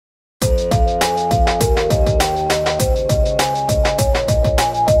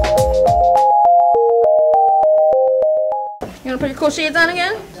those shades on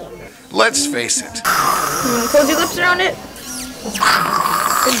again? Let's face it. Close your lips around it.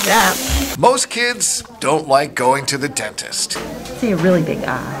 Good job. Most kids don't like going to the dentist. Say a really big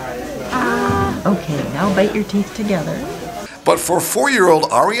ah. Ah. Okay, now bite your teeth together. But for 4-year-old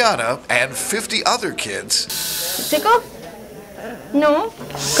Ariana and 50 other kids, Tickle? No?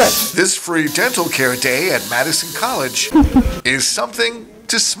 Good. this free dental care day at Madison College is something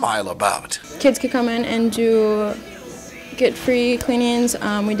to smile about. Kids could come in and get free cleanings.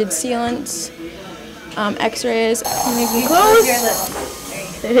 We did sealants, x-rays.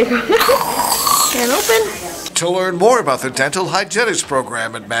 Close. There you go. And open. To learn more about the Dental Hygienist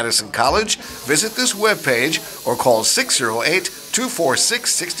Program at Madison College, visit this webpage or call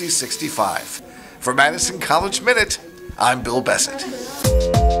 608-246-6065. For Madison College Minute, I'm Bill Bessett.